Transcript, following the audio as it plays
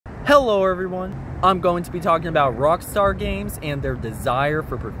Hello everyone, I'm going to be talking about Rockstar games and their desire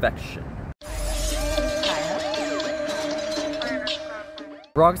for perfection.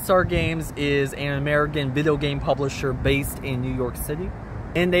 Rockstar Games is an American video game publisher based in New York City,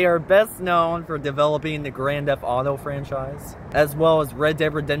 and they are best known for developing the Grand Theft Auto franchise, as well as Red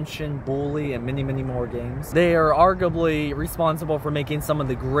Dead Redemption, Bully, and many more games. They are arguably responsible for making some of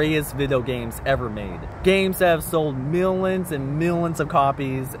the greatest video games ever made. Games that have sold millions and millions of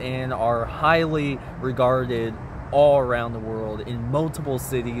copies and are highly regarded all around the world in multiple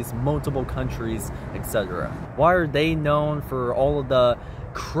cities, multiple countries, etc. Why are they known for all of the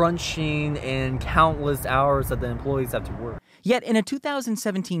crunching and countless hours that the employees have to work? Yet in a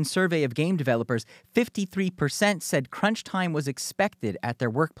 2017 survey of game developers, 53% said crunch time was expected at their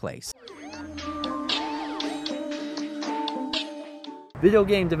workplace. Video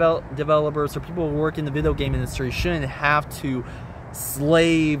game developers or people who work in the video game industry shouldn't have to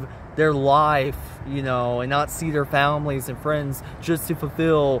slave their life, you know, and not see their families and friends just to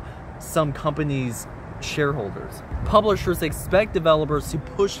fulfill some company's shareholders. Publishers expect developers to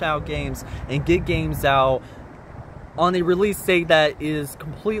push out games and get games out on a release date that is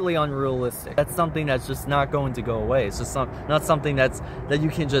completely unrealistic. That's something that's just not going to go away. It's just not something that you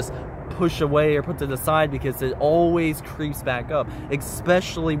can just push away or put to the side, because it always creeps back up,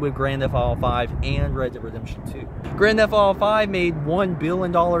 especially with Grand Theft Auto 5 and Red Dead Redemption 2. Grand Theft Auto 5 made $1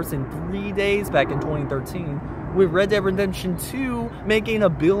 billion in 3 days back in 2013, with Red Dead Redemption 2 making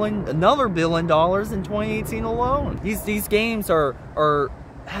another $1 billion in 2018 alone. These games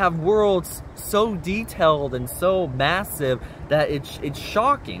have worlds so detailed and so massive that it's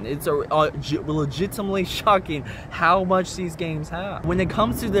shocking. It's legitimately shocking how much these games have. When it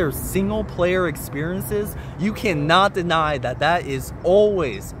comes to their single player experiences, you cannot deny that is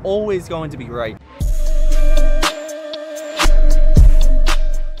always going to be right.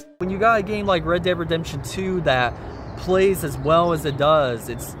 When you got a game like Red Dead Redemption 2 that plays as well as it does,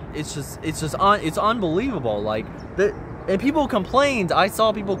 it's unbelievable. And people complained. I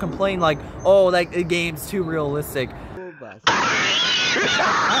saw people complain like, "Oh, that game's too realistic."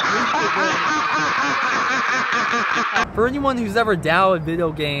 For anyone who's ever doubted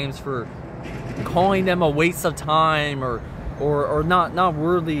video games, for calling them a waste of time or not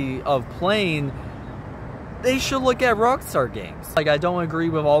worthy of playing, they should look at Rockstar Games. I don't agree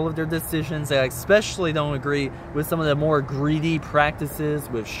with all of their decisions. I especially don't agree with some of the more greedy practices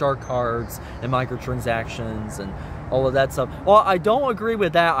with shark cards and microtransactions and all of that stuff. Well, I don't agree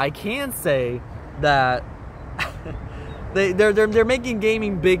with that. I can say that they're making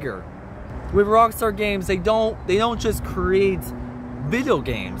gaming bigger. With Rockstar Games, they don't just create video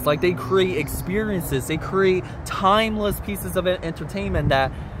games. They create experiences. They create timeless pieces of entertainment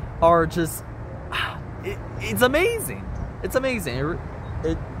that are just it's amazing. It's amazing.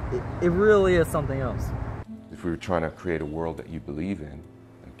 It really is something else. If we were trying to create a world that you believe in,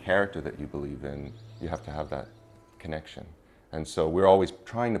 a character that you believe in, you have to have that connection. And so we're always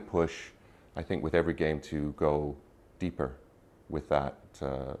trying to push, I think, with every game to go deeper with that,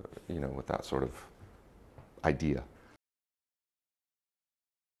 with that sort of idea.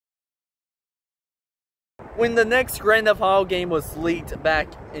 When the next Grand Theft Auto game was leaked back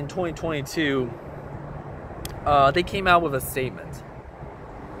in 2022, they came out with a statement.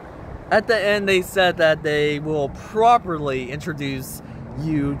 At the end, they said that they will properly introduce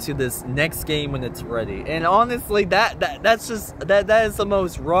you to this next game when it's ready. And honestly, that is the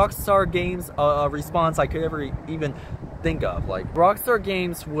most Rockstar Games response I could ever even think of. Rockstar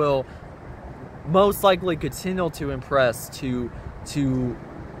Games will most likely continue to impress, to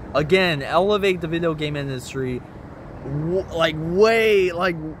again elevate the video game industry way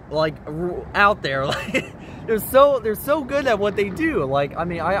out there. They're so good at what they do.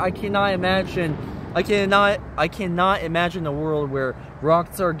 I cannot imagine a world where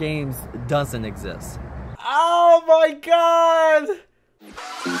Rockstar Games doesn't exist. Oh my god!